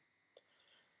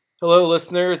Hello,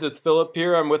 listeners. It's Philip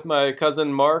here. I'm with my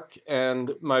cousin Mark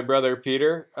and my brother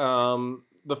Peter.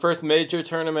 The first major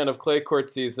tournament of clay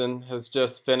court season has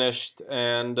just finished,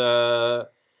 and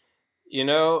you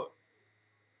know,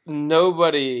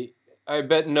 nobody, I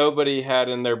bet nobody had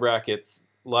in their brackets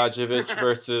Lajovic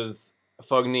versus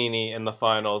Fognini in the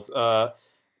finals.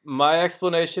 My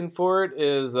explanation for it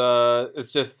is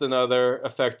it's just another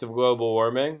effect of global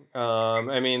warming.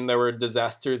 I mean, there were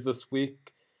disasters this week,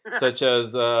 such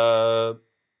as a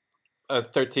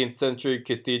 13th century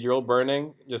cathedral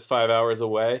burning just 5 hours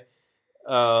away.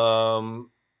 Um,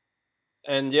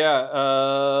 and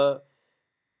yeah,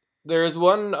 there's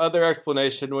one other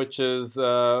explanation, which is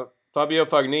Fabio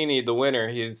Fognini, the winner.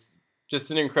 He's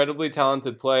just an incredibly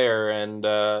talented player, and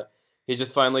he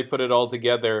just finally put it all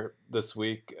together this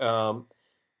week.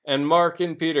 And Mark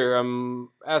and Peter, I'm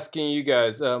asking you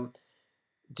guys,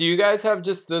 do you guys have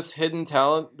just this hidden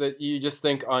talent that you just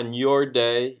think on your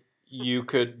day you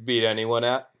could beat anyone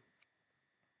at?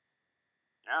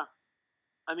 Yeah.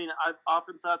 I mean, I've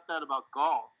often thought that about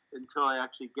golf until I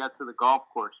actually get to the golf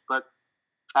course. But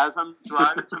as I'm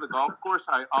driving to the golf course,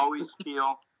 I always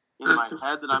feel in my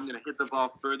head that I'm going to hit the ball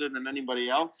further than anybody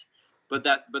else. But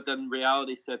then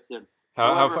reality sets in.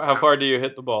 How far do you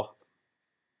hit the ball?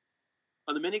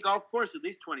 On the mini golf course, at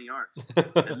least 20 yards.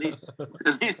 at least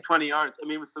 20 yards. I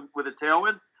mean, with a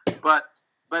tailwind. But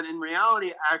in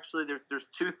reality, actually, there's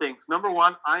two things. Number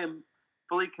one, I am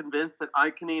fully convinced that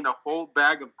I can eat a whole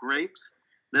bag of grapes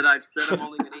that I've said I'm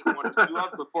only going to eat one or two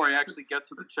of before I actually get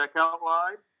to the checkout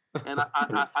line. And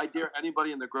I dare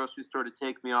anybody in the grocery store to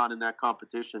take me on in that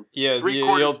competition. Yeah,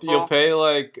 you'll pay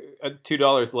like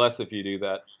 $2 less if you do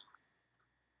that.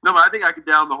 No, but I think I could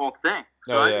down the whole thing.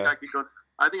 So I think I could go.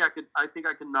 I think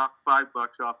I could knock $5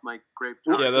 off my grape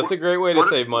jar. Yeah, that's a great way to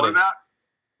save money.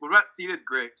 What about seeded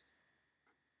grapes?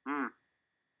 No,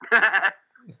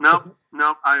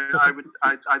 I'd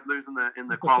lose in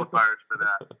the qualifiers for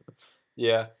that.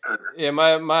 Yeah.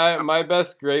 My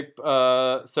best grape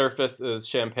surface is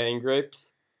champagne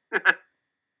grapes.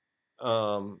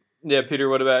 Yeah, Peter,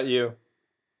 what about you?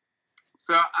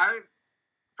 So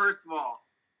first of all,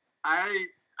 I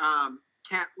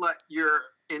can't let your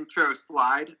intro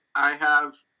slide. I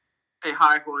have a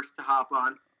high horse to hop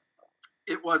on.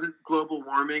 It wasn't global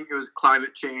warming; it was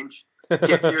climate change.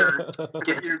 Get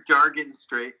your jargon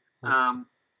straight.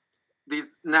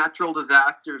 These natural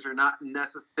disasters are not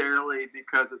necessarily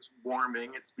because it's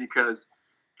warming. It's because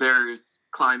there's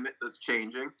climate that's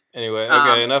changing. Anyway,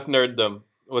 okay, enough nerddom.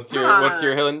 What's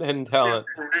your hidden talent?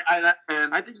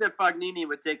 I think that Fognini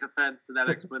would take offense to that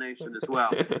explanation as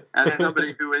well, as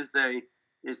somebody who is a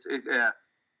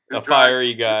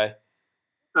fiery guy.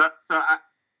 So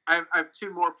I have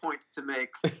two more points to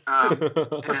make, and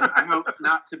I hope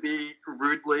not to be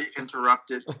rudely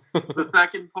interrupted. The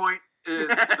second point is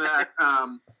that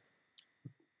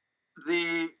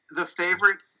the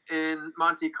favorites in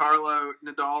Monte Carlo,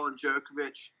 Nadal and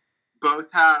Djokovic,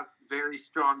 both have very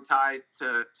strong ties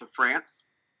to France.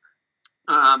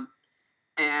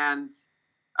 And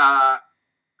I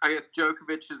guess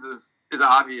Djokovic is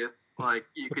obvious. Like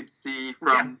you could see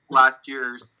from last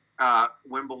year's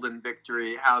Wimbledon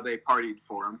victory how they partied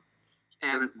for him.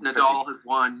 And Nadal has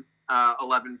won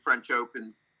 11 French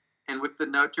Opens. And with the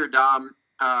Notre Dame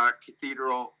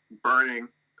Cathedral burning,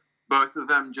 both of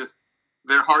them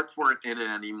their hearts weren't in it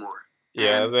anymore.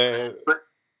 Yeah,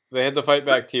 they had to fight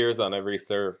back tears on every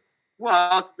serve. Well,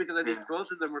 also because I think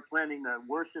both of them were planning to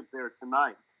worship there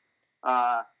tonight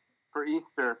for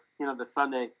Easter. The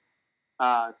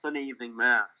Sunday evening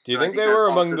mass. Do you think they were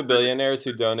among the billionaires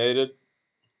who donated?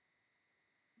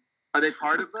 Are they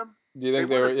part of them? Do you think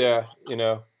they were? Yeah,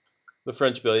 the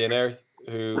French billionaires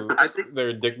who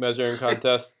their dick measuring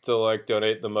contest to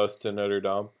donate the most to Notre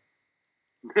Dame.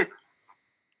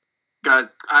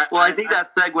 Guys, I think that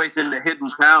segues into hidden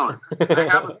talents. I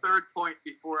have a third point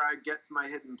before I get to my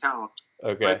hidden talents.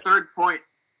 Okay. My third point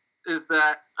is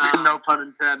that no pun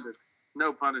intended.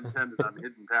 No pun intended on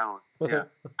hidden talent. Yeah,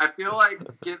 I feel like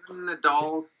given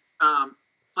Nadal's,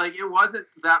 it wasn't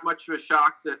that much of a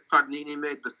shock that Fognini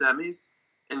made the semis,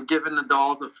 and given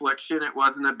Nadal's affliction, it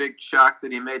wasn't a big shock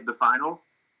that he made the finals.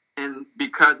 And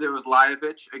because it was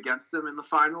Lajovic against him in the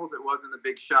finals, it wasn't a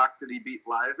big shock that he beat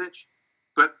Lajovic.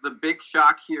 But the big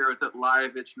shock here is that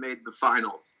Lajovic made the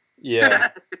finals. Yeah.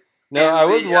 No, I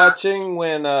was watching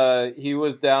when he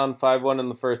was down 5-1 in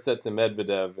the first set to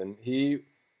Medvedev, and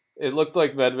it looked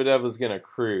like Medvedev was going to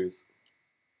cruise.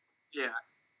 Yeah.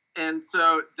 And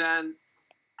so then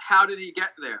how did he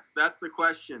get there? That's the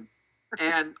question.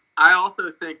 And I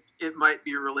also think it might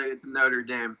be related to Notre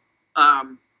Dame.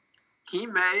 He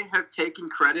may have taken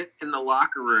credit in the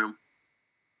locker room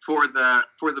for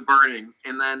the burning,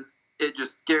 and then it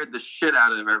just scared the shit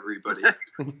out of everybody.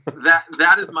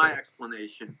 that is my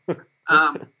explanation.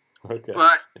 Okay.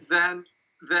 But then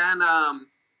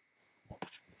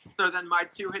so then my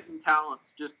two hidden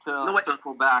talents, just to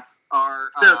circle back,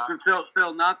 are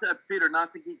Phil, not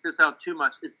to geek this out too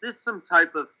much. Is this some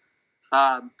type of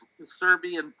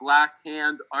Serbian Black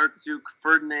Hand Archduke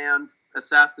Ferdinand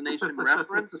assassination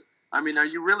reference? I mean, are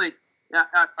you really?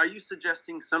 Are you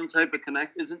suggesting some type of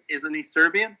connect? Isn't he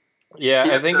Serbian? Yeah,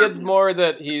 I think it's more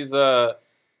that he's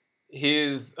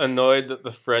annoyed that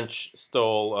the French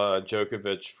stole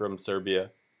Djokovic from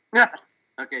Serbia.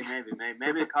 Okay,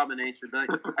 maybe a combination. But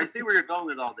I see where you're going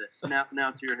with all this.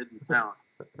 Now to your hidden talent.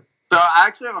 So I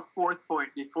actually have a fourth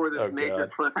point before this major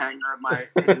cliffhanger of my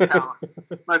hidden talent.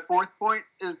 My fourth point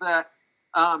is that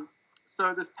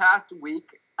so this past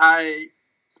week I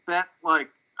spent like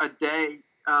a day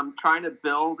trying to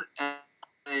build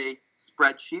a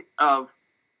spreadsheet of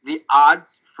the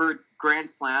odds for Grand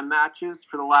Slam matches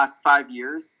for the last 5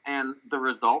 years and the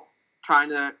result, trying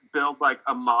to build like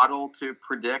a model to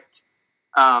predict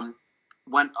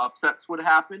when upsets would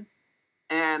happen.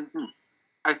 And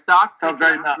I stopped. Sounds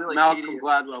very really Malcolm tedious.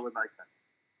 Gladwell would like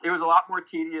that. It was a lot more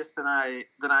tedious than I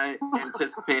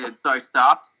anticipated, so I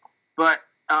stopped. But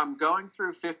going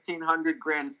through 1,500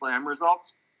 Grand Slam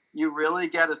results, you really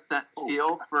get a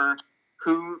feel for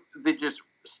who the just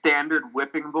standard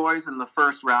whipping boys in the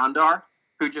first round are,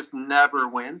 who just never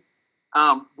win.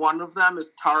 One of them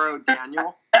is Taro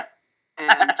Daniel,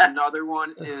 and another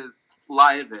one is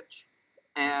Lajovic.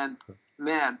 And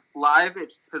man,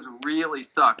 Lajovic has really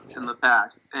sucked in the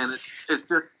past, and it's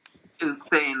just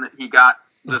insane that he got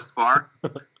this far.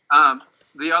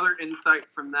 The other insight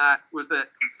from that was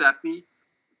that Seppi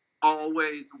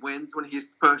always wins when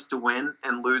he's supposed to win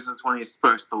and loses when he's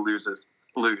supposed to lose.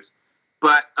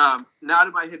 But now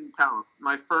to my hidden talents.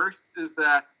 My first is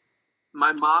that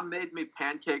my mom made me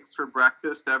pancakes for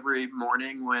breakfast every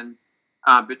morning when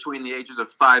between the ages of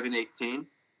 5 and 18.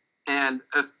 And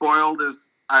as spoiled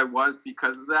as I was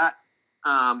because of that,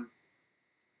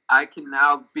 I can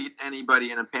now beat anybody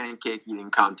in a pancake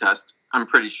eating contest. I'm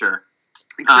pretty sure,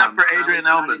 except for Adrian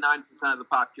Elman. 99% of the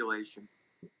population.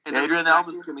 And Adrian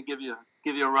Elman's going to give you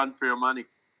a run for your money.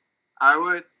 I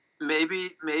would maybe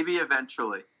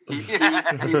eventually.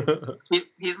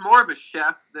 He's more of a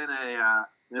chef than a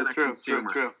consumer.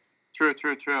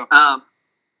 True.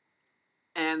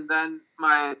 And then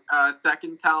my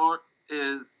second talent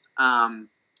is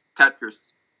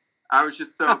Tetris. I was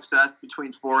just so obsessed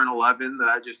between 4 and 11 that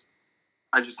I just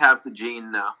have the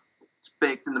gene now. It's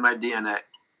baked into my DNA.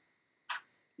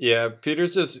 Yeah,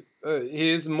 Peter's just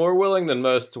he's more willing than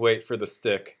most to wait for the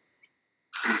stick.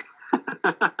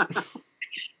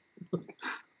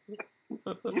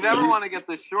 You never want to get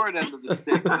the short end of the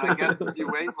stick, but I guess if you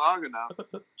wait long enough,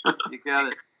 you get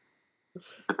it.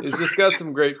 He's just got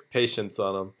some great patience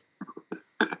on him.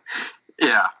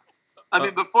 Yeah. I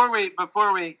mean, before we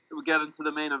get into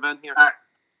the main event here,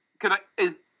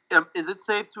 is it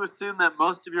safe to assume that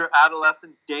most of your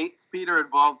adolescent dates, Peter,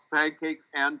 involved pancakes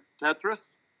and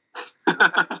Tetris?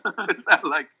 Is that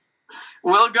like?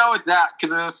 We'll go with that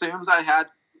because it assumes I had.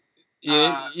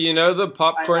 You know the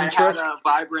popcorn trick. I had a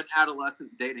vibrant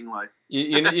adolescent dating life.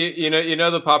 You know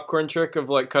the popcorn trick of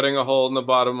like cutting a hole in the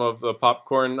bottom of the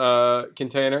popcorn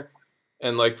container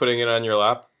and like putting it on your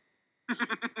lap.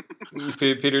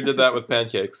 Peter did that with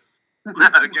pancakes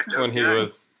when he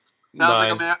was Sounds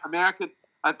 9. like American.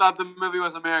 I thought the movie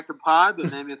was American Pie,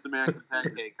 but maybe it's American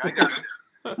Pancake. I got you.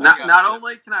 Not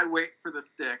only can I wait for the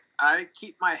stick, I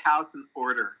keep my house in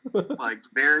order, like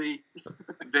very,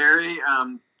 very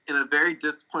in a very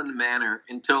disciplined manner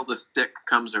until the stick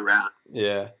comes around.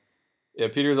 Yeah,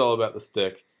 Peter's all about the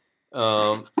stick.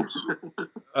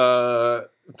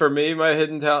 For me, my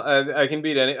hidden talent, I can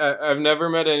beat any. I've never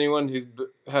met anyone who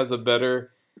has a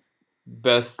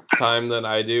best time than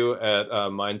I do at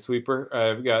Minesweeper.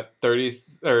 I've got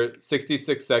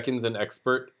 66 seconds in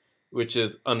expert, which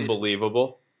is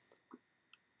unbelievable.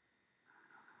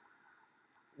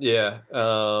 Yeah.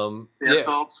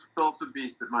 Philip's a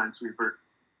beast at Minesweeper.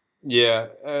 Yeah,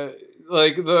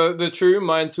 like the true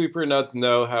Minesweeper nuts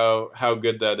know how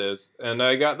good that is, and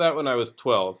I got that when I was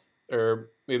 12,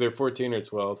 or either 14 or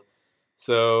 12.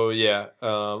 So yeah,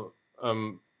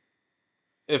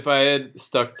 if I had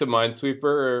stuck to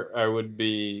Minesweeper, I would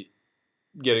be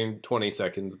getting 20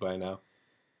 seconds by now.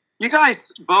 You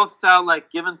guys both sound like,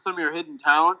 given some of your hidden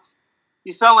talents,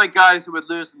 you sound like guys who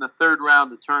would lose in the third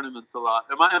round of tournaments a lot.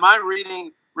 Am I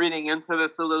reading into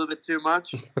this a little bit too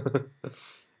much?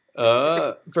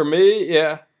 For me,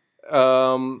 yeah.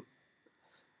 I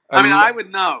would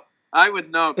know. I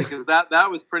would know because that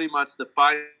was pretty much the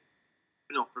final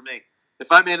for me.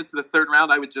 If I made it to the third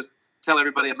round, I would just tell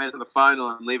everybody I made it to the final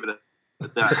and leave it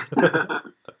at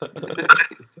that.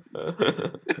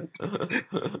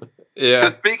 Yeah. So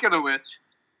speaking of which,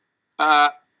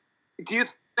 do you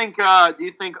think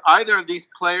either of these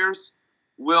players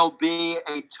will be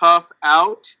a tough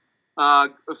out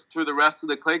through the rest of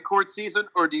the clay court season,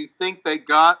 or do you think they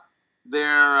got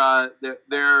their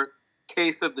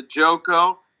case of the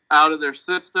Joko out of their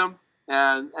system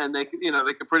and they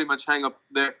could pretty much hang up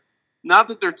their, not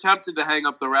that they're tempted to hang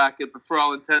up the racket, but for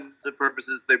all intents and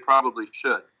purposes they probably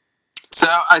should. So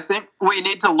I think we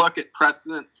need to look at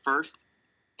precedent first,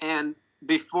 and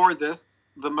before this,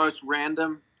 the most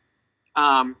random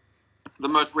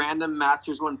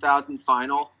Masters 1000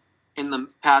 final in the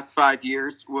past 5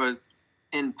 years was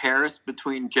in Paris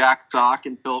between Jack Sock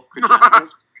and Philip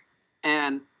Kojanovic.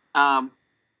 And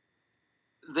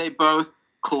they both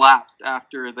collapsed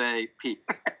after they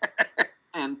peaked.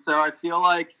 And so I feel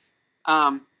like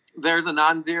there's a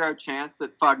non-zero chance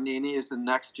that Fognini is the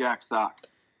next Jack Sock.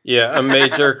 Yeah, a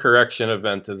major correction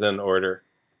event is in order.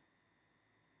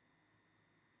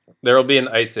 There will be an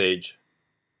ice age.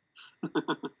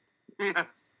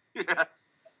 Yes.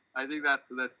 I think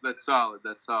that's solid.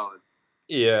 That's solid.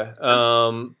 Yeah.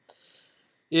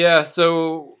 Yeah.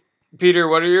 So, Peter,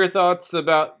 what are your thoughts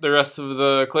about the rest of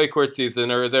the clay court season?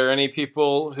 Are there any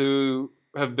people who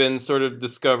have been sort of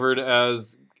discovered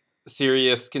as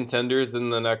serious contenders in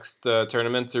the next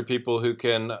tournaments, or people who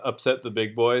can upset the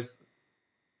big boys?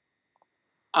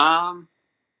 Let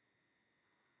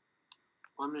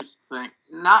me just think.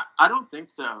 I don't think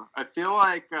so. I feel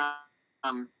like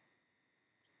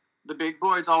the big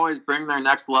boys always bring their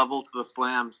next level to the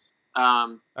slams.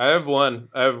 I have one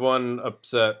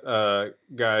upset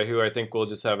guy who I think will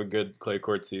just have a good clay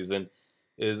court season.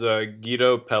 Is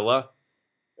Guido Pella.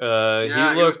 He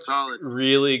looked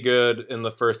really good in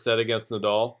the first set against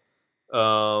Nadal.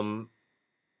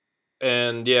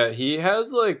 And yeah, he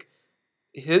has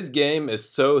his game is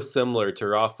so similar to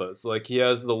Rafa's. Like, he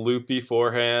has the loopy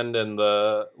forehand and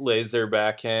the laser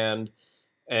backhand.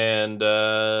 And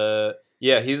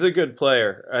yeah, he's a good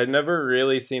player. I'd never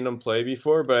really seen him play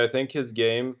before, but I think his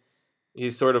game,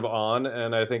 he's sort of on,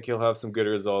 and I think he'll have some good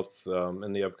results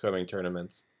in the upcoming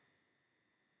tournaments.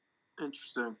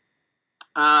 Interesting.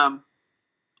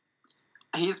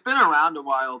 He's been around a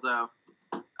while, though.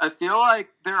 I feel like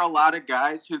there are a lot of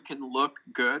guys who can look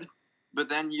good, but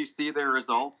then you see their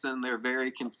results, and they're very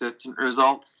consistent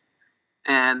results.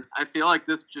 And I feel like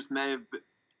this just may have been...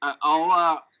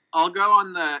 I'll go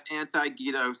on the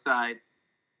anti-Guido side,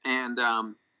 and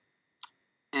I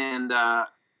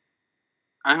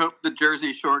hope the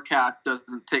Jersey Shorecast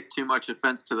doesn't take too much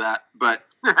offense to that. But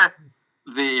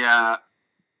I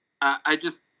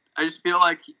just feel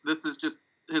like this is just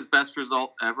his best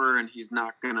result ever, and he's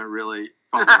not gonna really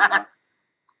follow it up.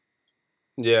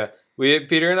 Yeah,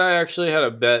 Peter and I actually had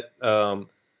a bet. So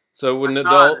when I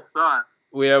Nadal, saw it.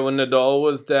 when Nadal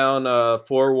was down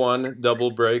 4-1 double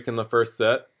break in the first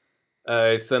set,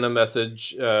 I sent a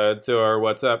message to our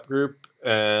WhatsApp group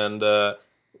and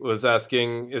was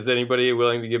asking, is anybody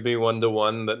willing to give me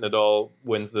 1-1 that Nadal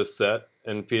wins this set?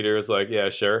 And Peter was like, yeah,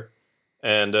 sure.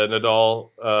 And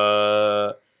Nadal,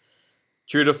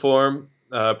 true to form,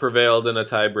 prevailed in a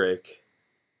tie break.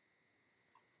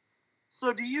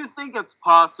 So do you think it's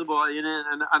possible,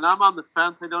 and I'm on the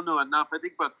fence, I don't know enough, I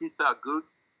think Bautista Agut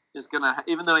is going to,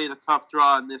 even though he had a tough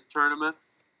draw in this tournament,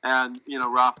 and,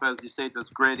 Rafa, as you say, does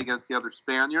great against the other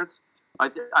Spaniards, I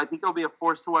think it'll be a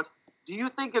force to watch. Do you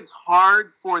think it's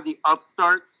hard for the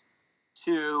upstarts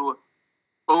to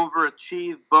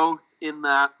overachieve both in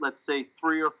that, let's say,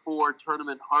 3 or 4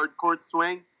 tournament hardcourt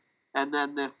swing, and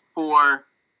then these four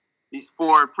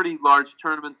pretty large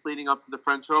tournaments leading up to the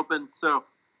French Open? So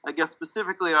I guess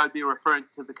specifically I'd be referring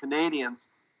to the Canadians.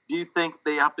 Do you think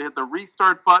they have to hit the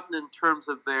restart button in terms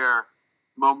of their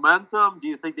momentum? Do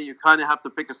you think that you kind of have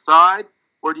to pick a side?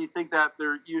 Or do you think that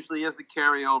there usually is a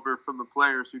carryover from the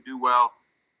players who do well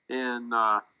in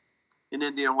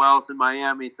Indian Wells and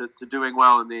Miami to doing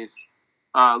well in these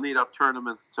lead-up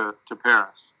tournaments to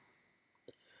Paris?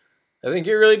 I think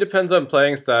it really depends on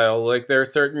playing style. Like, there are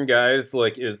certain guys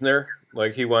like Isner,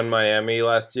 like he won Miami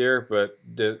last year, but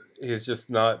he's just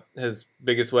not, his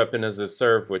biggest weapon is his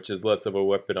serve, which is less of a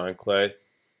weapon on clay.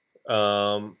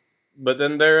 But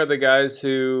then there are the guys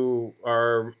who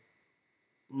are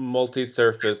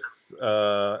multi-surface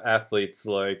athletes,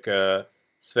 like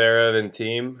Zverev and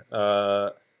Team.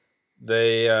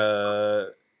 They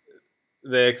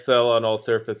excel on all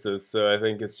surfaces, so I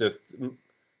think it's just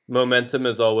momentum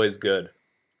is always good.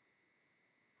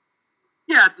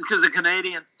 Yeah, Yeah, it's because the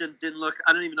Canadians didn't look.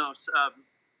 I don't even know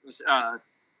if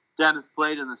Dennis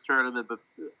played in this tournament, but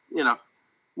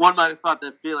one might have thought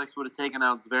that Felix would have taken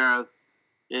out Zverev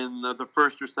in the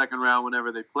first or second round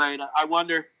whenever they played. I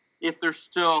wonder if they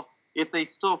still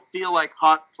feel like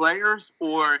hot players,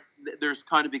 or there's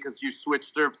kind of because you switch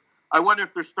serves. I wonder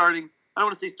if they're starting. I don't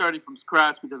want to say starting from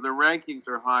scratch because their rankings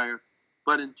are higher,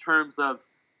 but in terms of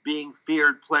being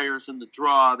feared players in the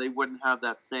draw, they wouldn't have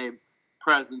that same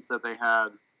presence that they had.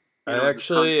 I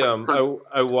actually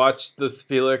I watched this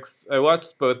Felix. I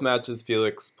watched both matches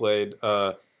Felix played.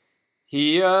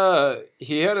 He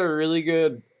had a really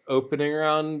good opening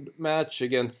round match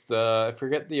against I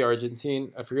forget the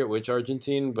Argentine. I forget which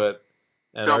Argentine, but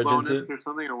Del Bonus or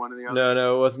something, or one of the others.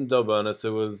 No, it wasn't Del Bonus.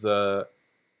 It was like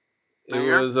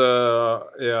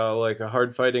a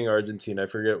hard fighting Argentine. I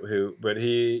forget who, but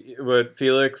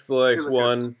Felix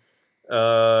won.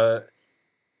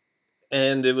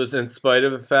 And it was in spite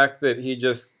of the fact that he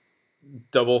just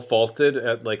double faulted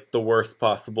at like the worst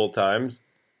possible times.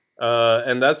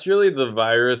 And that's really the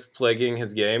virus plaguing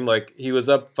his game. Like he was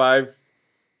up 5.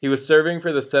 He was serving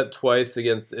for the set twice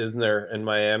against Isner in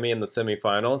Miami in the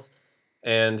semifinals,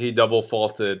 and he double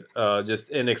faulted just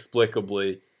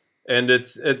inexplicably. And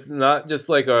it's not just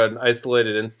like an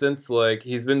isolated instance. Like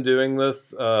he's been doing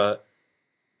this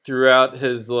throughout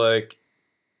his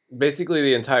basically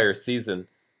the entire season.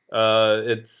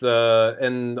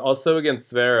 And also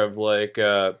against Zverev,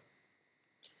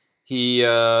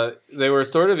 they were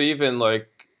sort of even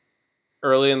like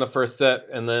early in the first set,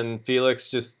 and then Felix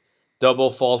just double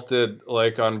faulted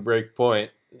like on break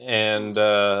point and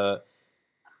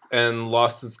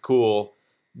lost his cool.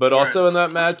 But also in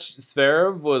that match,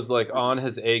 Zverev was like on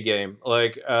his A game. I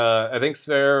think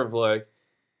Zverev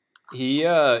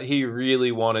he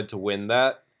really wanted to win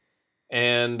that.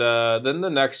 And then the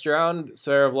next round,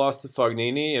 Zverev lost to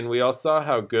Fognini, and we all saw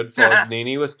how good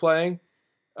Fognini was playing.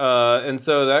 And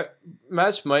so that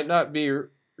match might not be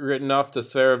written off to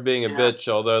Zverev being a bitch,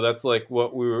 although that's like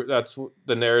that's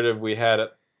the narrative we had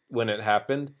when it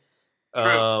happened.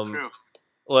 True.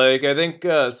 I think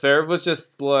Zverev was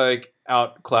just like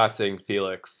outclassing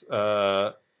Felix.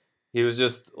 He was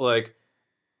just like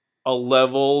a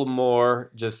level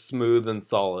more just smooth and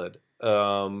solid.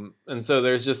 And so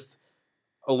there's just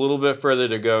a little bit further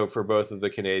to go for both of the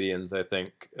Canadians, I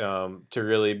think, to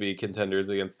really be contenders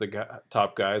against the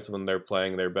top guys when they're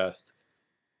playing their best.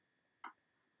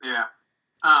 Yeah.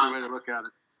 Good way to look at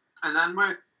it. And then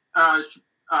with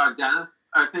Dennis,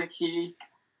 I think he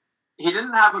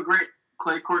didn't have a great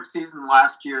clay court season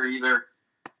last year either.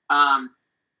 I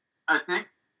think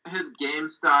his game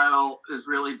style is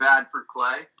really bad for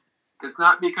clay. It's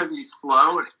not because he's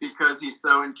slow, it's because he's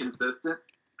so inconsistent.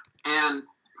 And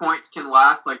points can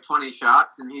last like 20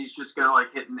 shots, and he's just going to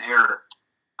like hit an error.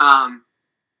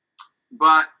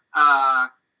 But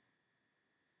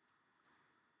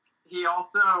he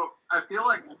also, I feel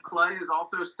like clay is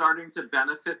also starting to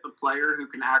benefit the player who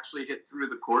can actually hit through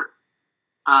the court.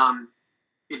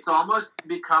 It's almost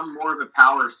become more of a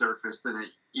power surface than it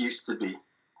used to be,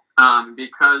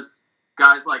 because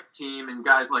guys like Thiem and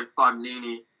guys like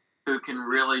Fognini, who can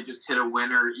really just hit a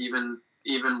winner even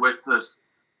with this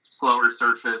slower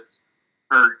surface,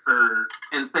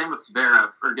 and same with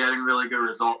Zverev, are getting really good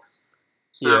results.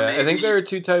 So I think there are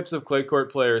two types of clay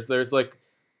court players. There's like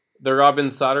the Robin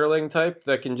Soderling type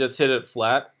that can just hit it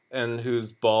flat and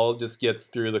whose ball just gets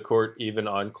through the court even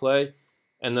on clay,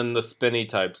 and then the spinny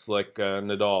types like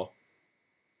Nadal.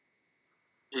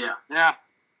 Yeah.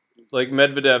 Like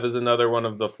Medvedev is another one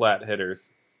of the flat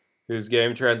hitters whose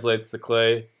game translates to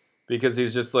clay because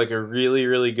he's just like a really,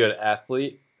 really good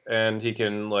athlete, and he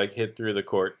can like hit through the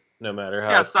court no matter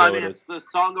how slow it is.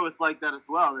 Tsonga was like that as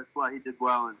well. That's why he did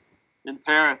well in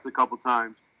Paris a couple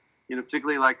times.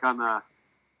 Particularly like on a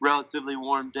relatively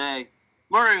warm day.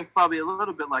 Murray was probably a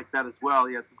little bit like that as well.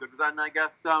 He had some good results. And I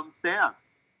guess Stan,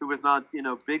 who was not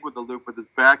big with the loop with his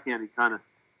backhand, he kind of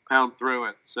pound through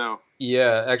it. So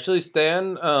yeah, actually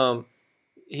Stan,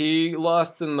 he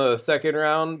lost in the second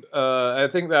round. I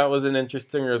think that was an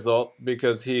interesting result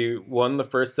because he won the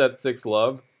first set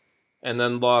 6-love and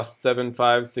then lost 7-5,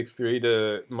 6-3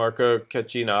 to Marco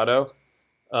Cecchinato.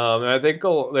 And I think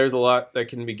there's a lot that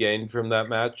can be gained from that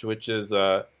match, which is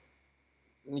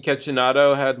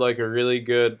Cecchinato had like a really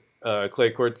good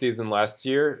clay court season last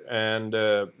year, and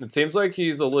it seems like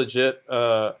he's a legit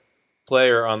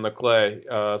player on the clay.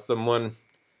 Someone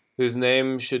whose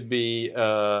name should be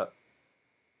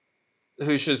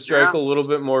who should strike a little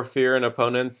bit more fear in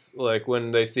opponents, like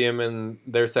when they see him in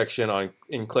their section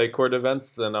in clay court events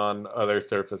than on other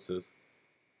surfaces.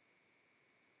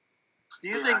 Do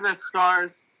you think the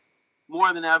Stars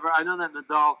more than ever. I know that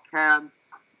Nadal can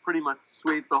pretty much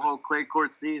sweep the whole clay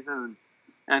court season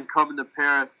and come into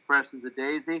Paris fresh as a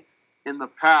daisy. In the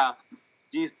past,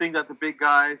 do you think that the big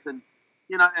guys and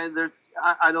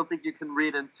I don't think you can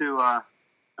read into a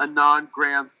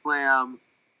non-Grand Slam,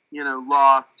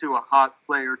 loss to a hot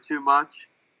player too much.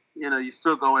 You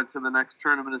still go into the next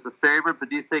tournament as a favorite, but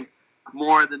do you think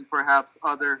more than perhaps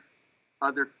other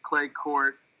clay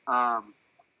court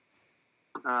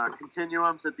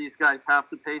continuums that these guys have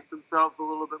to pace themselves a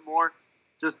little bit more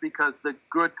just because the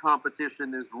good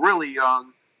competition is really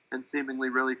young and seemingly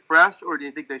really fresh, or do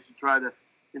you think they should try to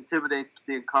intimidate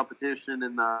the competition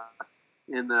in the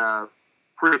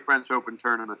pre-French Open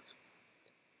tournaments?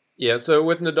 Yeah, so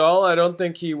with Nadal, I don't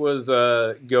think he was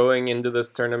going into this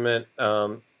tournament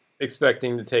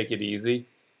expecting to take it easy.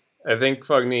 I think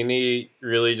Fognini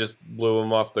really just blew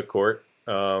him off the court.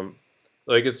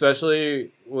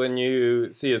 Especially when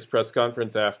you see his press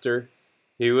conference after,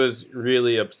 he was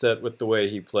really upset with the way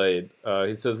he played.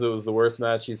 He says it was the worst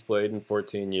match he's played in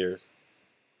 14 years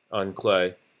on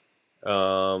clay.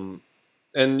 And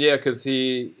yeah, because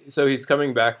he's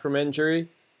coming back from injury,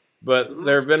 but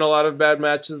there have been a lot of bad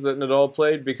matches that Nadal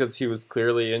played because he was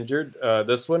clearly injured.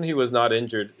 This one, he was not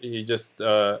injured. He just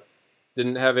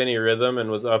didn't have any rhythm and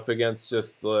was up against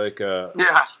just like a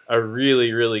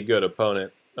really, really good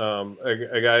opponent.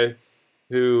 A guy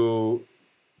who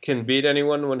can beat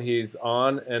anyone when he's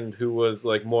on and who was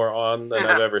like more on than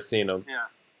I've ever seen him.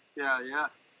 Yeah.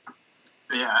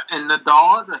 And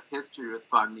Nadal has a history with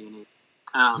Fognini.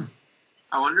 I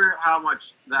wonder how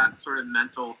much that sort of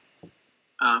mental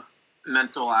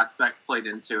aspect played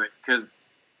into it, because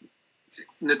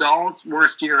Nadal's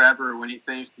worst year ever, when he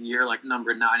finished the year like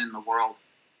number 9 in the world,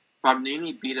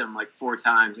 Fognini beat him like 4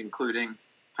 times, including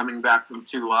coming back from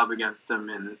 2-love against him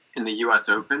in the U.S.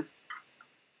 Open.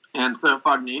 And so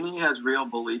Fognini has real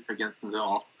belief against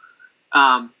Nadal.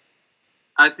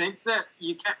 I think that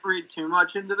you can't read too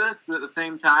much into this, but at the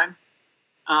same time,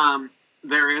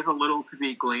 there is a little to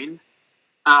be gleaned.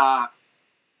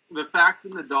 The fact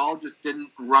that Nadal just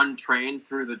didn't run train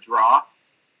through the draw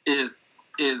is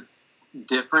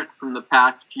different from the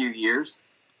past few years,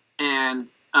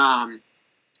 and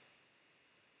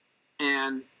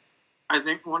I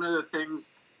think one of the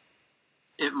things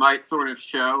it might sort of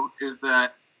show is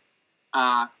that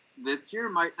this year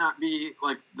might not be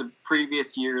like the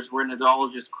previous years where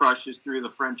Nadal just crushes through the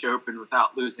French Open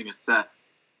without losing a set.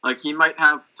 Like, he might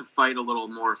have to fight a little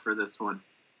more for this one.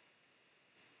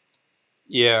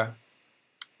 Yeah.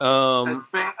 As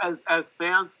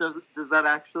fans, does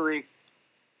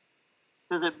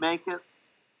it make it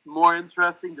more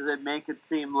interesting? Does it make it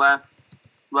seem less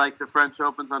like the French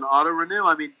Open's on auto renew?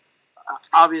 I mean,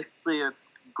 obviously it's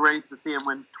great to see him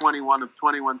win 21 of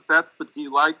 21 sets, but do you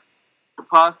like the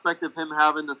prospect of him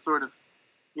having to sort of,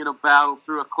 battle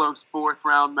through a close 4th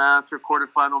round match or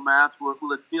quarterfinal match? Will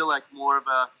it feel like will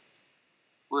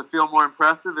it feel more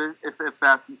impressive if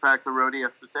that's in fact the road he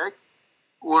has to take?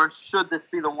 Or should this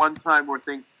be the one time where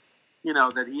things,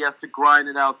 that he has to grind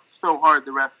it out so hard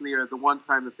the rest of the year, the one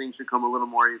time that things should come a little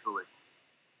more easily?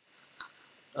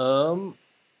 So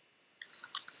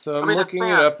I'm looking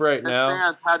it up right now. As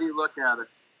fans, how do you look at it?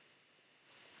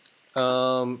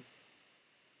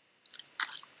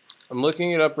 I'm looking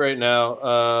it up right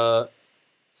now.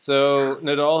 So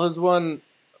Nadal has won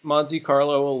Monte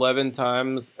Carlo 11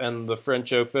 times and the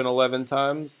French Open 11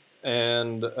 times.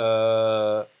 And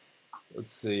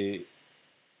let's see.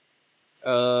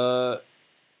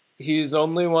 He's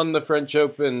only won the French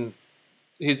Open.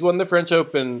 He's won the French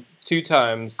Open 2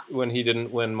 times when he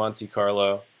didn't win Monte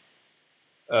Carlo.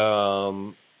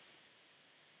 No.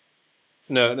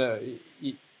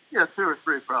 Yeah, 2 or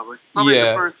 3 probably. Probably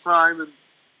the first time, and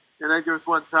I think there was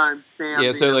one time Stan.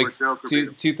 Yeah, so like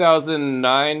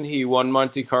 2009, he won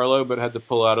Monte Carlo but had to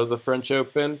pull out of the French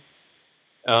Open.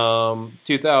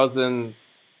 2000.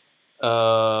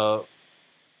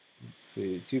 Let's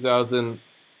see,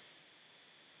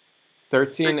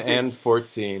 2013 and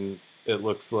 14. It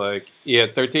looks like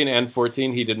 13 and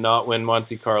 14. He did not win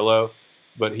Monte Carlo,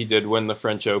 but he did win the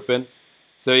French Open.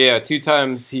 So 2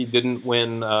 times he didn't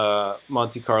win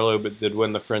Monte Carlo, but did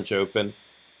win the French Open.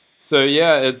 So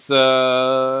it's.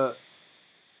 I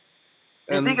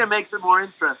think it makes it more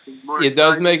interesting. It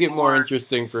does make it more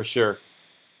interesting for sure.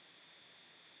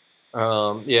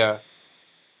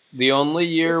 The only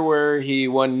year where he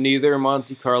won neither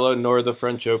Monte Carlo nor the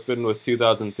French Open was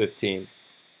 2015.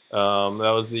 That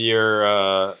was the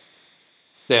year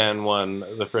Stan won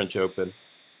the French Open.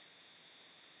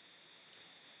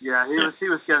 Yeah, he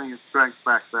was getting his strength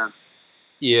back then.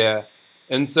 Yeah,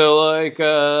 and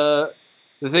so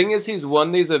The thing is, he's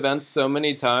won these events so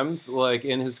many times, like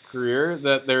in his career,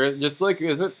 that there just like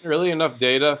isn't really enough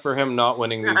data for him not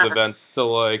winning these events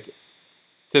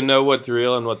to know what's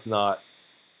real and what's not.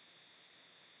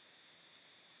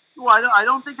 Well, I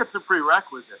don't think it's a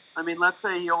prerequisite. I mean, let's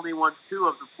say he only won 2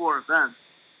 of the 4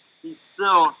 events. He's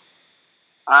still.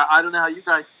 I don't know how you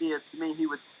guys see it. To me, he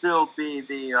would still be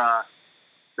the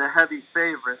heavy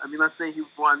favorite. I mean, let's say he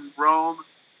won Rome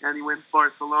and he wins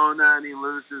Barcelona and he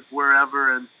loses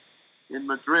wherever and in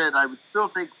Madrid. I would still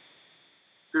think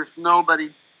there's nobody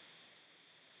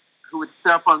who would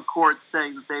step on court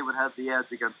saying that they would have the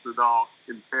edge against Nadal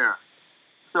in Paris.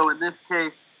 So in this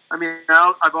case, I mean,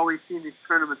 I've always seen these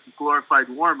tournaments as glorified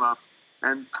warm-up,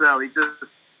 and so he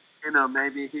just,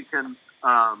 maybe he can,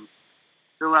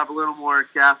 he'll have a little more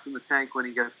gas in the tank when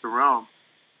he gets to Rome.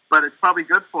 But it's probably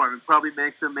good for him. It probably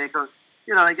makes him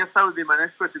I guess that would be my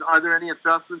next question. Are there any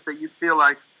adjustments that you feel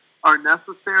like are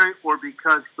necessary, or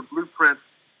because the blueprint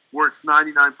works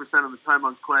 99% of the time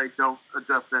on clay, don't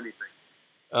adjust anything?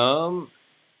 I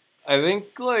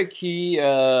think like he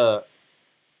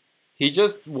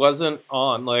just wasn't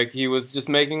on. Like he was just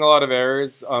making a lot of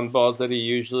errors on balls that he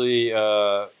usually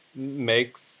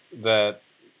makes that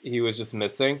he was just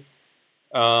missing.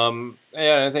 Yeah,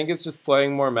 I think it's just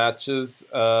playing more matches.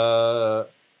 Yeah,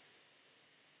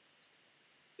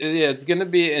 it's gonna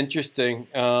be interesting.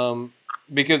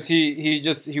 Because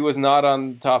he was not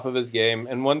on top of his game.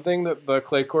 And one thing that the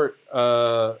clay court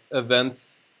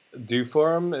events do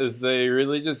for him is they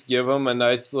really just give him a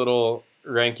nice little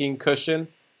ranking cushion,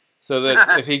 so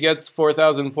that if he gets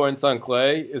 4,000 points on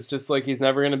clay, it's just like he's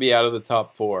never going to be out of the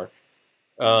top 4.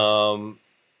 But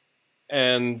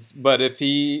if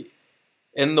he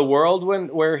in the world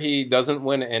where he doesn't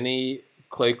win any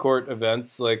clay court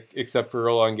events, like except for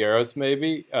Roland Garros,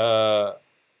 maybe.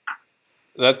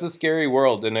 That's a scary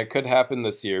world, and it could happen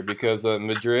this year because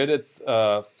Madrid, it's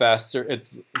faster.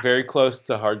 It's very close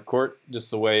to hard court,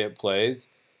 just the way it plays.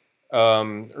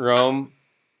 Rome,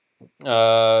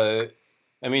 I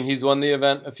mean, he's won the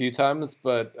event a few times,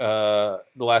 but the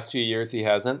last few years he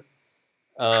hasn't.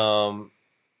 And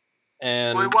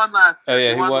he won last year. Oh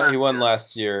yeah, he won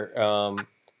last year.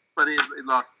 But he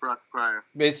lost prior.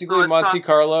 Basically, Monte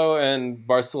Carlo and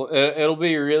Barcelona. It'll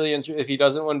be really interesting if he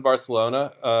doesn't win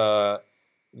Barcelona.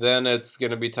 Then it's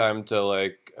gonna be time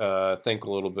to think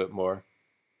a little bit more.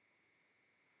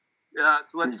 Yeah,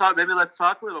 so let's talk. Maybe let's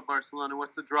talk a little Barcelona.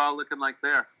 What's the draw looking like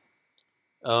there?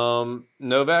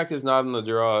 Novak is not in the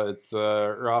draw. It's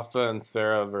Rafa and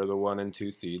Zverev are the 1 and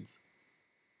 2 seeds.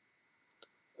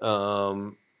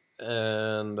 And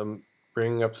I'm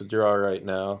bringing up the draw right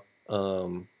now.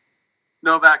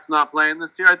 Novak's not playing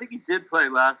this year. I think he did play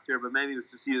last year, but maybe he was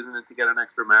just using it to get an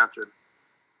extra match in.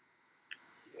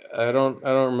 I don't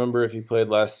remember if he played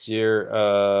last year.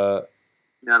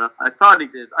 Yeah, I thought he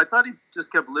did. I thought he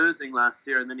just kept losing last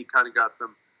year, and then he kind of got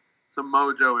some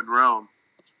mojo in Rome.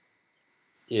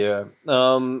 Yeah.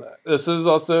 This is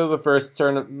also the first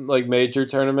major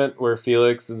tournament where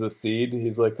Felix is a seed.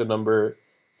 He's like the number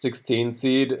 16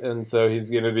 seed, and so he's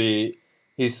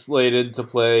slated to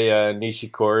play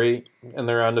Nishikori in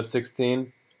the round of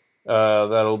 16.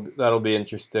 That'll be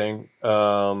interesting.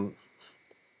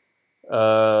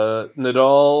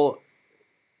 Nadal,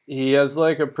 he has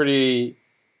like a pretty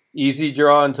easy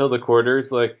draw until the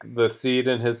quarters. Like the seed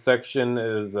in his section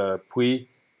is Puy,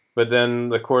 but then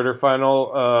the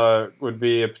quarterfinal would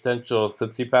be a potential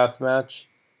Tsitsipas match,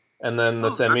 and then the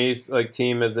semis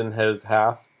team is in his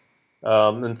half.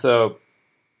 And so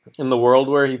in the world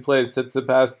where he plays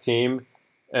Tsitsipas team,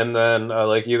 and then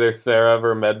either Zverev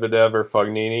or Medvedev or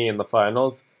Fognini in the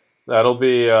finals, that'll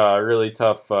be a really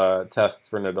tough test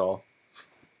for Nadal.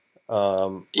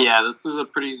 Yeah, this is a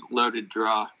pretty loaded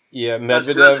draw. Yeah,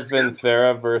 Medvedev and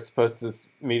Zverev are supposed to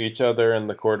meet each other in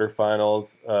the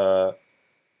quarterfinals.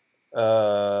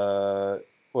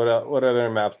 What other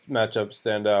matchups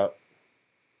stand out?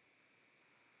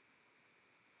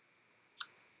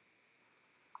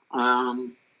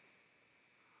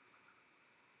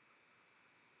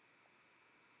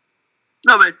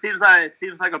 No, but it seems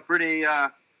like a pretty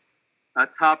a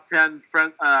top 10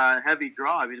 heavy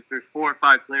draw. I mean, if there's 4 or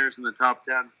 5 players in the top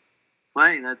 10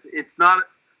 playing, it's not.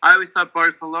 I always thought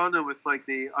Barcelona was like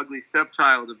the ugly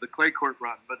stepchild of the clay court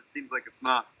run, but it seems like it's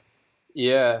not.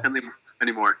 Yeah.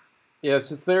 Anymore. Yeah, it's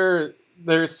just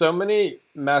there's so many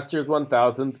Masters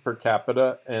 1000s per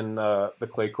capita in the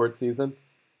clay court season.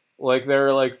 Like there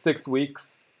are 6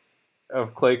 weeks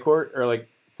of clay court, or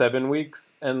 7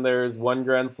 weeks, and there's 1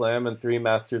 Grand Slam and 3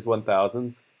 Masters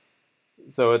 1000s.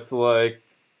 So it's like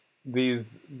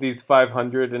these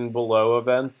 500 and below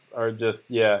events are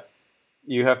just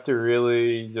you have to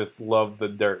really just love the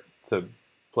dirt to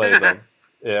play them.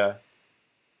 Yeah.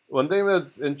 One thing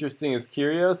that's interesting is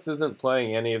Kyrgios isn't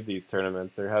playing any of these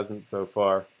tournaments, or hasn't so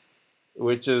far,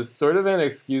 which is sort of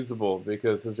inexcusable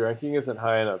because his ranking isn't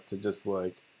high enough to just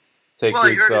like take Well,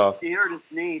 weeks off. He hurt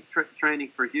his knee training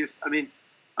for Houston. I mean,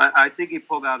 I think he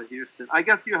pulled out of Houston. I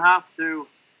guess you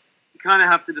kind of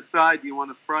have to decide: do you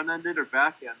want to front end it or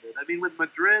back end it? I mean, with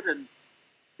Madrid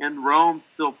and Rome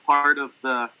still part of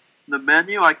the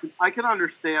menu, I can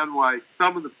understand why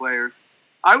some of the players.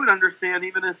 I would understand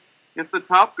even if the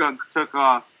Top Guns took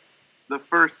off the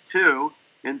first two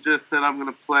and just said, I'm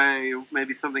going to play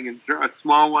maybe something a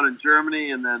small one in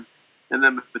Germany and then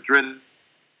Madrid.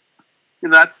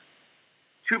 That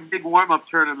two big warm up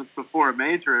tournaments before a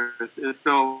major is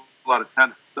still a lot of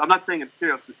tennis. So I'm not saying in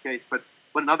Kyrgios' case, but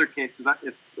in other cases,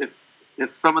 if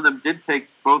some of them did take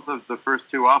both of the first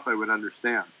two off, I would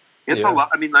understand. It's a lot.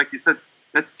 I mean, like you said,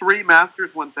 that's 3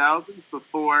 Masters 1000s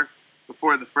before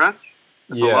the French.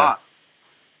 That's a lot.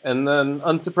 And then,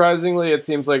 unsurprisingly, it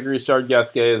seems like Richard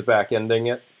Gasquet is back ending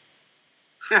it.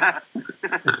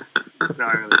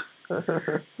 Entirely.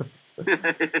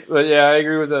 But yeah, I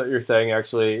agree with what you're saying.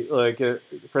 Actually, like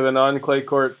for the non-clay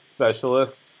court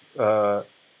specialists,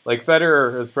 like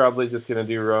Federer is probably just going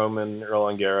to do Rome and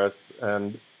Roland Garros,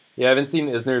 and yeah, I haven't seen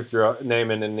Isner's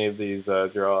name in any of these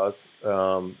draws.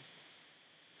 Do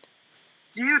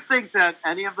you think that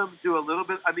any of them do a little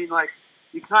bit? I mean, like,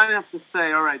 you kind of have to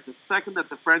say, all right, the second that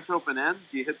the French Open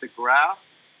ends, you hit the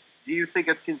grass. Do you think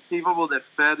it's conceivable that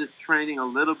Fed is training a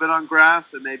little bit on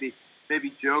grass and maybe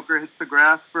Joker hits the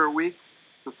grass for a week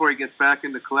before he gets back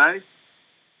into clay?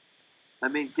 I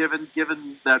mean, given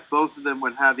that both of them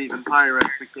would have even higher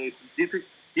expectations, do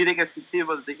you think it's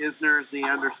conceivable that the Isners, the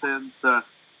Andersons, the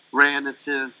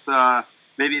Raniches,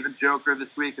 maybe even Joker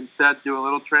this week and Fed do a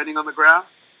little training on the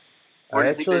grass? I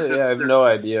have no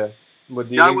idea. But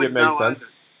do you think it makes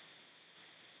sense?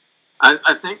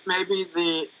 I think maybe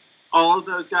all of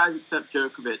those guys except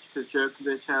Djokovic, because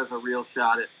Djokovic has a real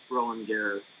shot at Roland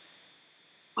Garros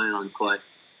playing on clay.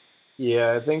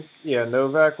 Yeah, I think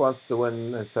Novak wants to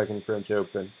win his second French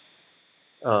Open.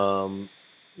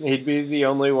 He'd be the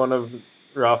only one of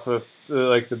Rafa,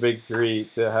 like the big three,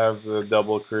 to have the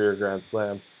double career Grand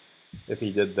Slam if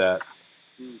he did that.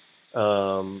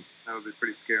 That would be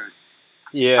pretty scary.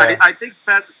 Yeah, I think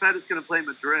Fed is going to play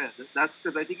Madrid. That's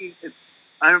because I think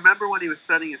I remember when he was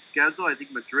setting his schedule. I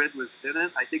think Madrid was in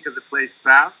it. I think because it plays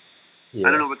fast. Yeah.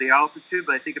 I don't know about the altitude,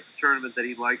 but I think it's a tournament that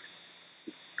he likes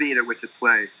the speed at which it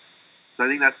plays. So I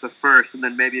think that's the first, and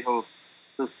then maybe he'll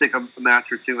stick a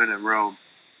match or two in Rome.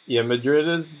 Yeah, Madrid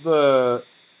is the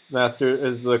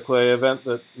clay event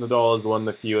that Nadal has won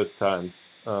the fewest times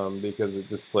because it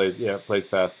just plays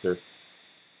faster.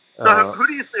 So who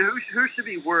do you think who should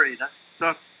be worried?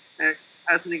 So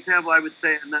as an example, I would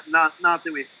say not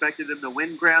that we expected him to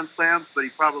win Grand Slams, but he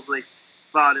probably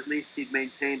thought at least he'd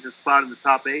maintain his spot in the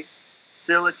top 8.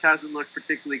 Cilic hasn't looked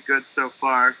particularly good so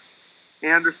far.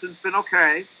 Anderson's been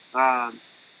okay. Who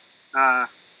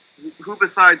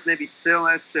besides maybe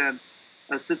Cilic and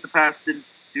Tsitsipas didn't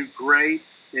do great,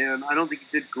 and I don't think he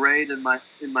did great in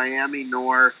Miami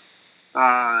nor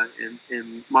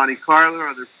in Monte Carlo.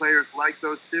 Are there players like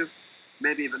those two,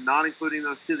 maybe even not including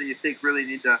those two, that you think really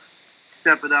need to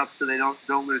step it up so they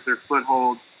don't lose their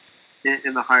foothold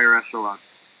in the higher echelon?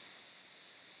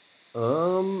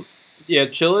 Yeah,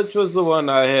 Cilic was the one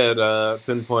I had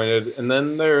pinpointed, and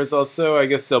then there's also, I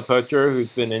guess, Del Potro,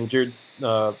 who's been injured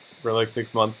for like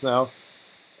 6 months now,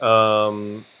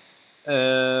 and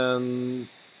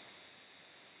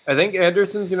I think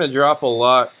Anderson's gonna drop a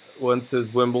lot once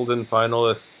his Wimbledon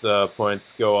finalist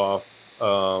points go off.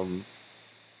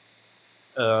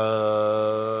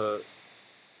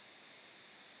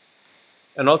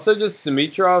 And also just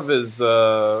Dimitrov is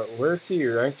where's he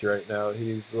ranked right now?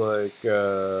 He's like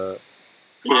I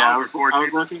was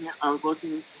looking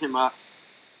him up.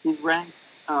 He's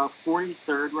ranked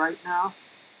 43rd right now.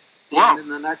 Wow. And in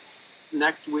the next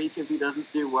week, if he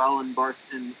doesn't do well in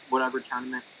whatever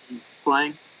tournament he's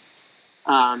playing,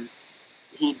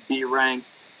 he'd be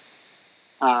ranked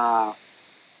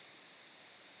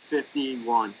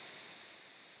 51.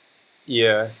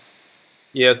 Yeah.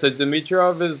 So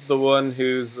Dimitrov is the one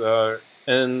who's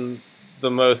in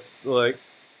the most like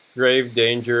grave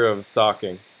danger of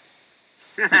socking.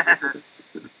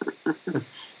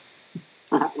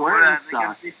 Where is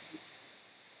Sock?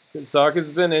 Sock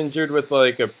has been injured with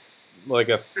like a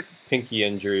pinky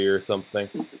injury or something.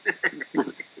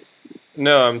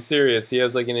 No, I'm serious. He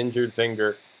has like an injured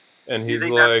finger, and he's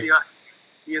like.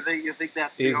 You think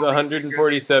that's he's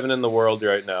 147 in the world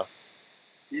right now.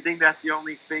 You think that's the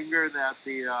only finger that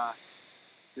the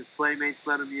his playmates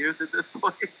let him use at this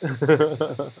point.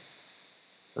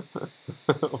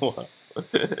 Wow.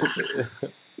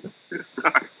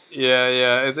 Sorry.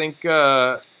 Yeah. I think.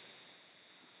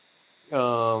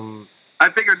 I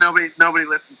figure nobody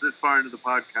listens this far into the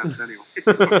podcast anyway.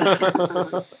 So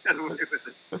get away with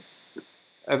it.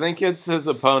 I think it's his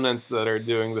opponents that are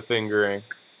doing the fingering.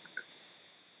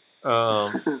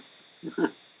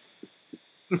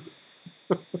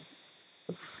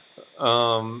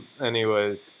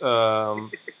 Anyways. So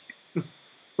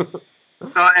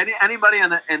anybody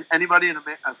in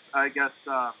I guess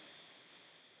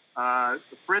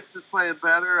Fritz is playing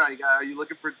better. Are you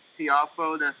looking for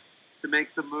Tiafo to make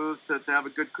some moves to have a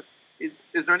good? Is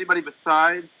there anybody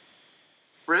besides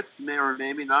Fritz, or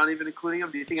maybe not even including him?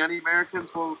 Do you think any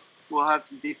Americans will have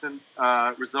some decent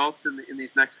results in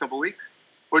these next couple weeks,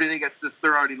 or do you think it's just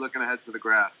they're already looking ahead to the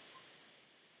grass?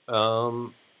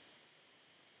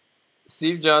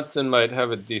 Steve Johnson might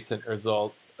have a decent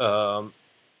result.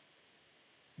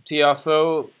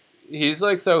 Tiafo, he's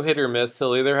like so hit or miss.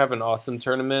 He'll either have an awesome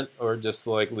tournament or just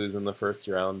like lose in the first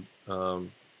round.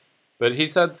 But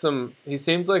he's had some. He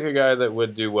seems like a guy that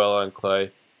would do well on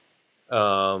clay.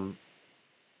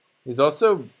 He's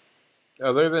also,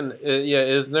 other than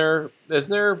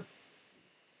Isner,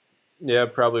 yeah,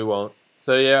 probably won't.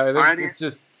 So yeah, I think it's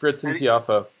just Fritz and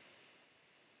Tiafo.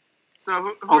 So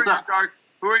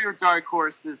who are your dark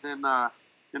horses in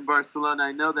Barcelona?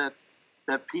 I know that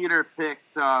Peter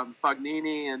picked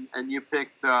Fognini and you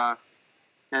picked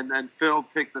and Phil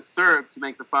picked the Serb to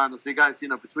make the final. So you guys,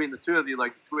 between the two of you,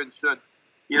 like twins should,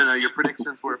 your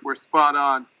predictions were spot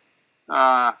on.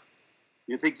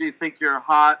 You think your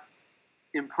hot,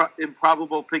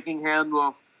 improbable picking hand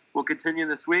will continue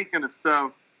this week? And if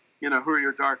so, who are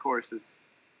your dark horses?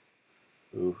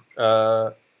 Ooh.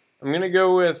 I'm gonna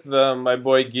go with my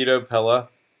boy Guido Pella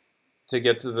to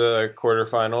get to the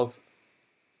quarterfinals.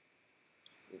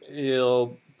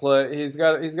 He'll play. He's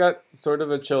got sort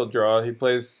of a chill draw. He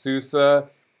plays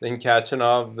Sousa, then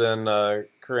Kachanov, then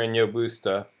Carreño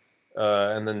Busta,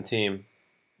 and then Team.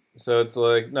 So it's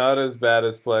like not as bad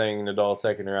as playing Nadal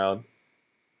second round.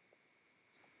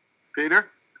 Peter?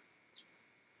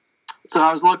 So I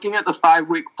was looking at the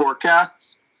 5-week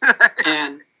forecasts,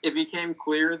 and it became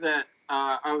clear that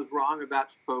I was wrong about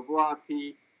Shapovalov.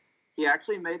 He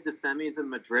actually made the semis in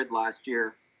Madrid last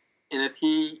year, and if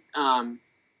he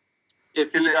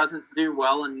doesn't do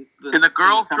well in the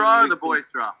girls' draw or the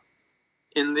boys' draw?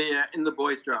 In the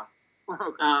boys' draw.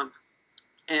 Okay.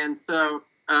 And so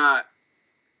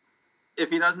if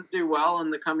he doesn't do well in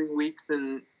the coming weeks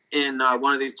in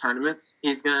one of these tournaments,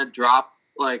 he's gonna drop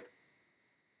like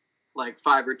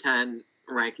 5 or 10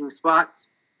 ranking spots.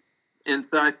 And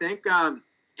so I think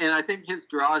his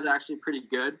draw is actually pretty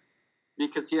good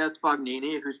because he has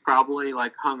Fognini, who's probably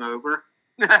like hungover,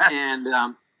 and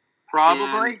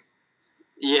probably,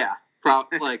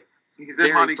 like he's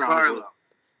in Monte Carlo.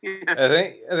 I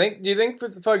think. Do you think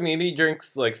Fognini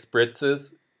drinks like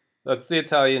spritzes? That's the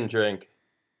Italian drink.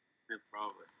 Yeah,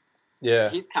 probably. Yeah.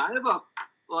 He's kind of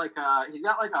he's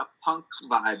got like a punk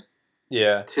vibe.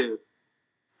 Yeah. Too.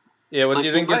 Yeah. What do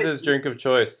you think is his drink of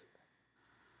choice?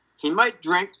 He might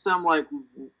drink some like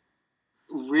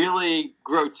really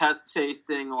grotesque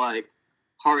tasting like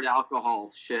hard alcohol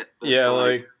shit. Yeah,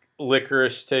 like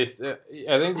licorice taste. I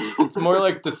think it's more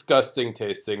like disgusting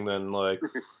tasting than like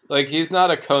he's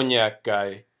not a cognac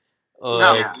guy.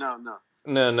 Like,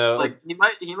 no. Like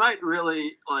he might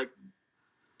really like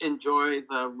enjoy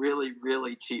the really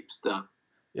really cheap stuff.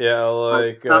 Yeah,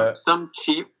 like some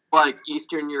cheap like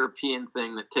Eastern European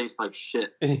thing that tastes like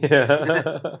shit.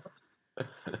 Yeah.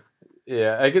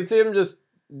 Yeah, I can see him just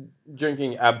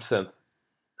drinking absinthe.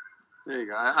 There you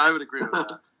go. I would agree with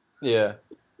that. Yeah.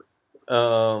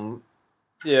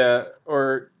 Yeah,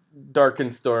 or Dark and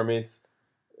Stormies.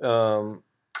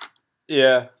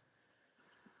 Yeah.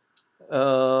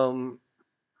 Well,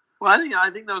 I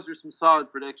think those are some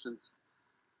solid predictions.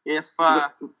 If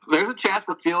there's a chance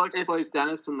that Felix plays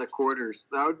Dennis in the quarters,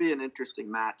 that would be an interesting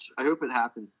match. I hope it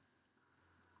happens.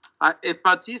 If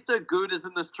Bautista Agut is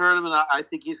in this tournament, I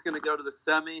think he's going to go to the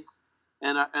semis,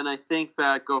 and I think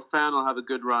that Goffin will have a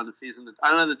good run if he's in the.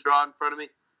 I don't have the draw in front of me,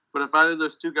 but if either of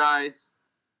those two guys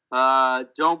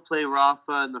don't play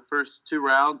Rafa in the first 2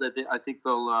 rounds, I think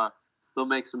they'll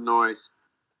make some noise.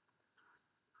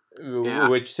 Yeah.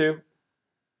 Which two?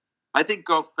 I think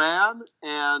Goffin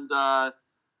and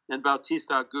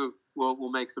Bautista Agut will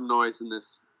make some noise in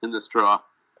this draw.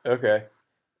 Okay.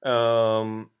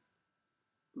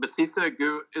 Bautista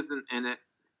Agut isn't in it.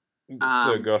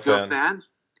 So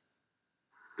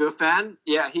Goffin,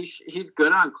 yeah, he's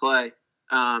good on clay.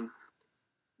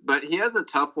 But he has a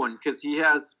tough one because he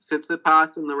has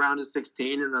Tsitsipas in the round of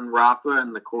 16 and then Rafa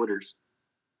in the quarters.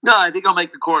 No, I think I'll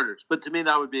make the quarters. But to me,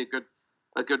 that would be a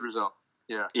good result.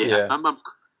 Yeah. Yeah.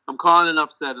 I'm calling an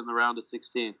upset in the round of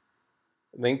 16.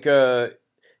 I think,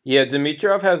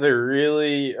 Dimitrov has a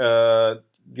really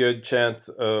good chance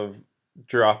of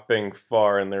dropping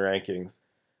far in the rankings.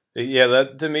 Yeah,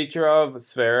 that Dimitrov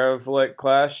Zverev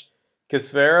clash,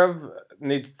 because Zverev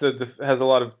needs to has a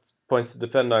lot of points to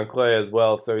defend on clay as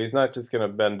well, so he's not just gonna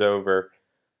bend over.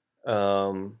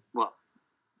 Well,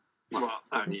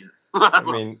 I mean,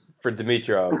 for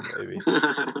Dimitrov maybe.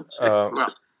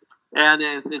 well, and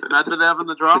is Medvedev in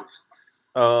the draw?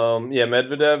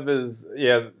 Medvedev is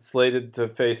slated to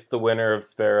face the winner of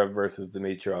Zverev versus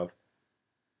Dimitrov.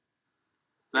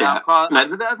 Yeah,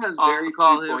 Medvedev has very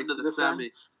few points to defend.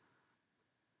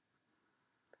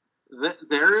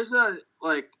 There is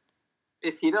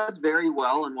if he does very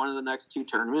well in one of the next two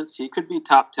tournaments, he could be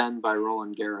top 10 by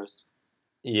Roland Garros.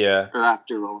 Yeah. Or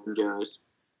after Roland Garros.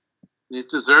 He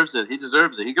deserves it. He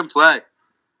deserves it. He can play.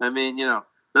 I mean,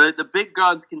 the big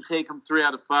guns can take him 3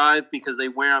 out of 5 because they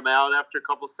wear him out after a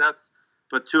couple sets.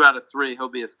 But 2 out of 3, he'll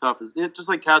be as tough as just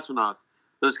like Kachanov.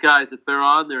 Those guys, if they're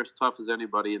on, they're as tough as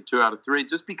anybody in 2 out of 3.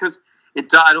 Just because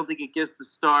I don't think it gives the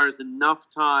stars enough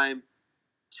time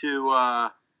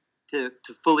to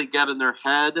fully get in their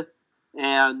head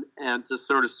and to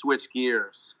sort of switch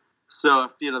gears. So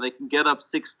if they can get up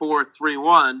 6-4,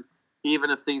 3-1, even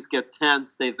if things get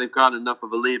tense, they've got enough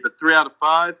of a lead. But 3 out of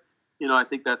 5, I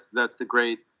think that's the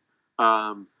great,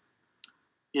 that's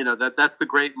the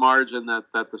great margin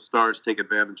that the stars take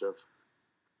advantage of.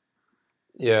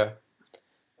 Yeah.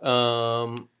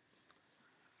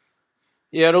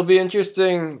 It'll be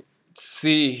interesting to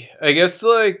see. I guess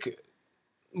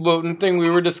one thing we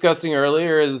were discussing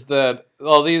earlier is that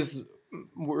all these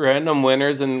random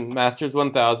winners in Masters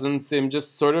 1000 seem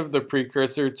just sort of the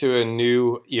precursor to a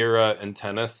new era in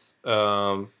tennis.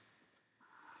 And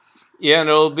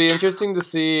it'll be interesting to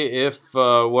see if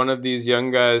one of these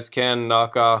young guys can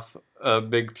knock off a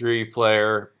big three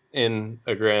player in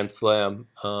a Grand Slam.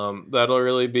 That'll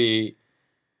really be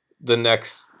the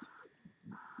next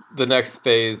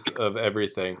phase of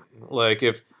everything. Like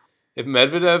if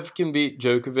Medvedev can beat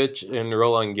Djokovic in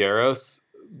Roland Garros,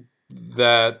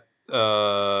 that'll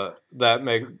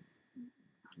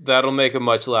make a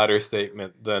much louder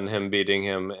statement than him beating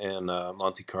him in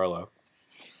Monte Carlo.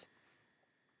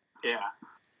 Yeah.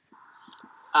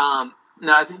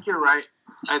 No, I think you're right.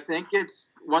 I think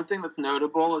it's one thing that's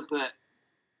notable is that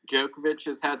Djokovic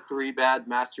has had 3 bad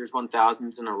Masters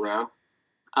 1000s in a row.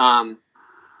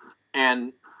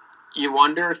 And you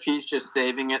wonder if he's just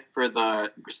saving it for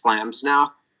the slams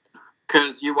now.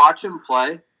 Because you watch him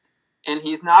play, and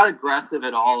he's not aggressive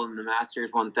at all in the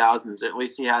Masters 1000s. At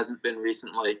least he hasn't been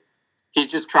recently.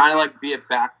 He's just trying to be a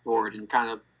backboard and kind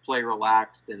of play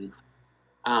relaxed. And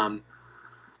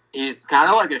he's kind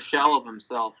of like a shell of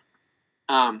himself.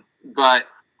 But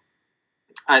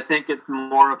I think it's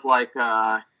more of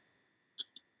a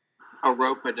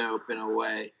rope-a-dope in a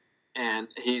way. And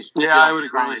he's just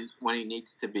fine when he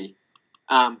needs to be.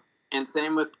 And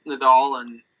same with Nadal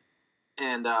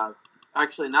and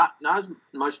actually not as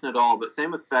much Nadal, but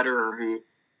same with Federer, who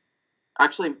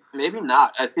actually maybe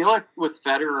not. I feel like with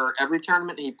Federer, every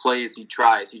tournament he plays, he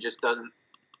tries. He just doesn't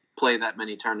play that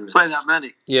many tournaments.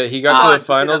 Yeah, he got to the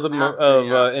finals of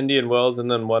Indian Wells and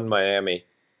then won Miami.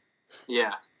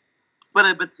 Yeah,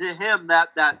 but to him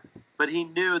but he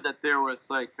knew that there was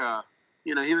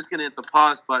he was going to hit the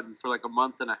pause button for a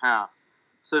month and a half.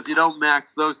 So if you don't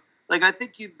max those, I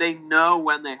think they know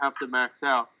when they have to max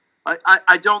out.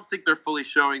 I don't think they're fully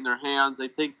showing their hands. I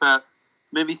think that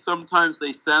maybe sometimes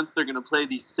they sense they're going to play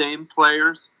these same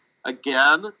players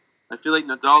again. I feel like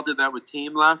Nadal did that with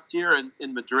Team last year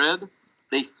in Madrid.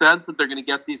 They sense that they're going to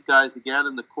get these guys again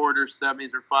in the quarters,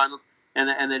 semis, or finals,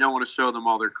 and they don't want to show them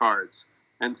all their cards.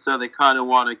 And so they kind of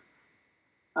want to.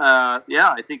 I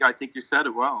think you said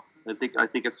it well. I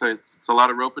think it's a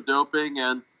lot of rope-a-doping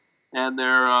and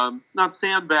they're not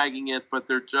sandbagging it, but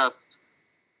they're just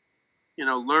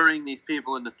luring these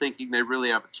people into thinking they really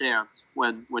have a chance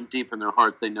when deep in their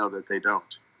hearts they know that they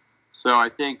don't. So I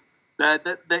think that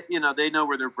they know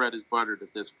where their bread is buttered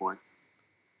at this point.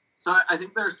 So I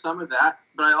think there's some of that,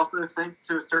 but I also think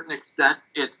to a certain extent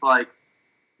it's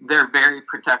they're very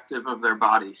protective of their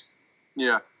bodies.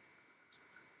 Yeah.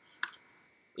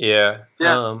 Yeah.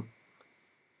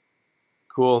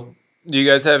 Cool. Do you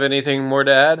guys have anything more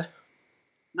to add?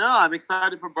 No, I'm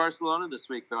excited for Barcelona this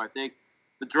week, though. I think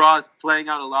the draw is playing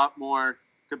out a lot more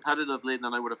competitively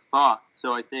than I would have thought.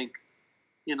 So I think,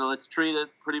 let's treat it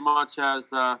pretty much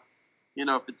as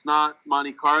if it's not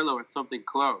Monte Carlo, it's something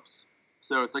close.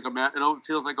 So it's like it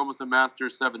feels like almost a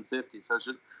Masters 750. So it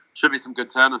should be some good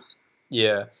tennis.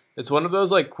 Yeah, it's one of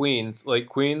those like Queens. Like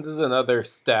Queens is another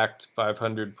stacked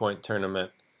 500-point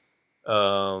tournament.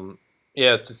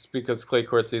 Yeah, it's just because clay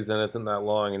court season isn't that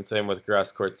long, and same with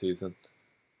grass court season.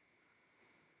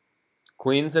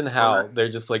 Queens and Hal, they're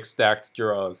just like stacked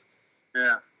draws.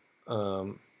 Yeah.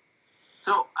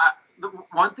 So the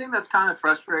one thing that's kind of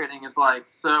frustrating is like,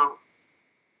 so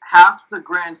half the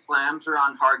Grand Slams are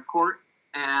on hard court,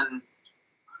 and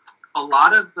a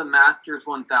lot of the Masters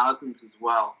 1000s as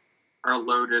well are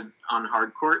loaded on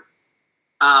hard court.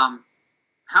 How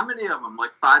many of them?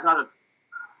 Like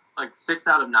 6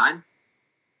 out of 9?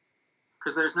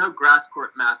 Because there's no grass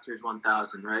court Masters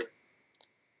 1000, right?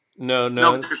 No.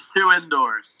 No, but there's 2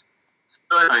 indoors. So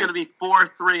it's going to be 4,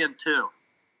 3, and 2.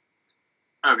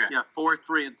 Okay. Yeah, 4,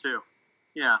 3, and 2.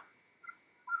 Yeah.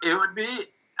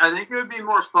 I think it would be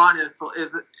more fun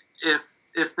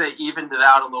if they evened it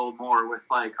out a little more with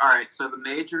like, all right, so the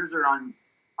majors are on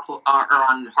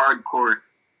hard court,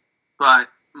 but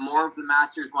more of the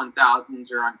Masters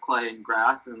 1000s are on clay and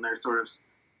grass, and they're sort of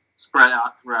spread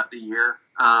out throughout the year.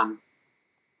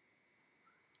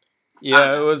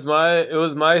 Yeah, it was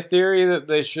my theory that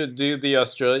they should do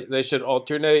they should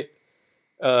alternate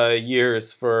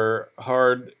years for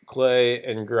hard clay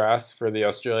and grass for the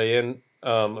Australian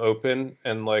Open,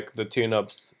 and like the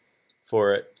tune-ups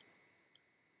for it.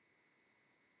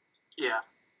 Yeah.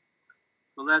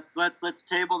 Well, let's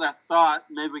table that thought.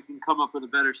 Maybe we can come up with a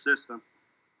better system.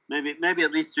 Maybe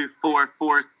at least do 4,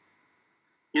 4,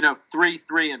 3,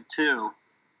 3, and 2,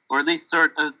 or at least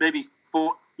maybe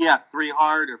 4. Yeah, 3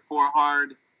 hard or 4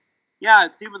 hard. Yeah,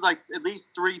 it seemed like at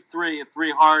least 3, 3,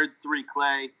 3 hard, 3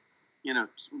 clay.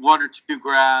 1 or 2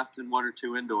 grass and 1 or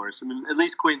 2 indoors. I mean, at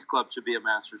least Queen's Club should be a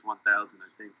Masters 1000, I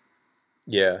think.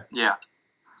 Yeah. Yeah.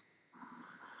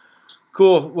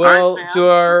 Cool. Well, to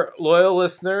our loyal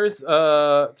listeners,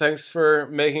 thanks for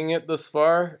making it this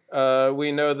far.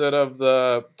 We know that of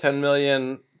the 10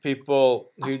 million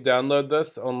people who download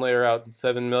this, only around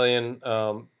 7 million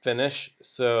finish.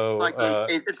 So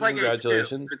it's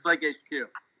congratulations. It's like HQ.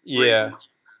 Yeah.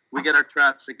 We get our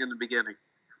traffic in the beginning.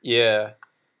 Yeah.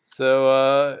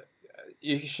 So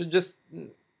you should just,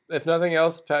 if nothing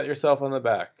else, pat yourself on the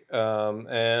back.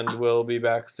 And we'll be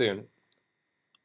back soon.